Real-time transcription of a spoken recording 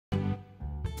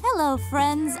Hello,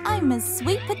 friends. I'm Miss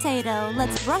Sweet Potato.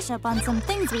 Let's brush up on some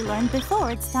things we learned before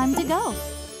it's time to go.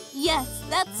 Yes,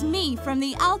 that's me from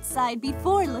the outside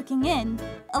before looking in.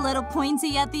 A little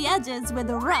pointy at the edges with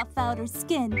a rough outer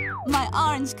skin. My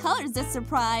orange color's a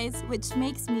surprise, which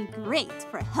makes me great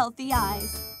for healthy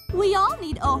eyes. We all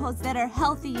need ojos that are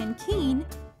healthy and keen.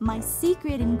 My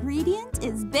secret ingredient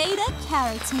is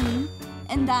beta-carotene.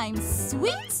 And I'm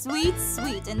sweet, sweet,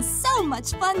 sweet and so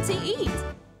much fun to eat.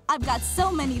 I've got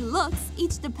so many looks,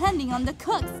 each depending on the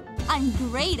cooks. I'm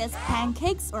great as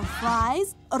pancakes or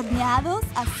fries, horneados,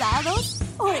 asados,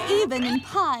 or even in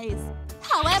pies.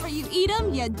 However you eat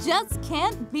them, you just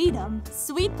can't beat them.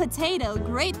 Sweet potato,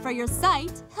 great for your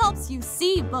sight, helps you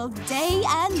see both day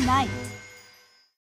and night.